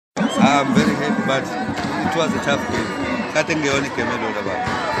I'm very happy, but it was a tough game. Kade ngeyona igame lona baba.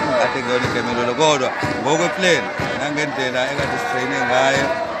 Kade ngeyona igame lona kodwa ngokwe-plan nangendlela ekade sitraine ngayo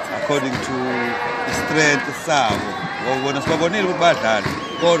according to strength sabo. Ngobona sibabonile ukuthi badlala.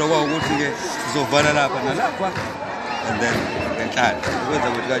 Kodwa kwawukuthi ke sizovala lapha nalapha and then ngenhlalo. Ukwenza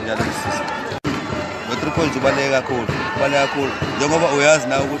ukuthi kanjalo sisi. No 3 points ubaleka kakhulu. Njengoba uyazi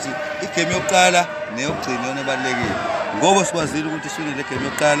nawe ukuthi igame yokuqala neyokugcina yona ebalekile. Ngoba sikwazile ukuthi siwine le game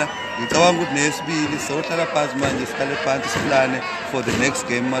yokuqala, ngicabanga ukuthi nesibili sohlala phansi manje sihlale phansi siplane for the next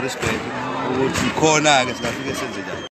game Maritzburg ukuthi khona ke singafike senze njani.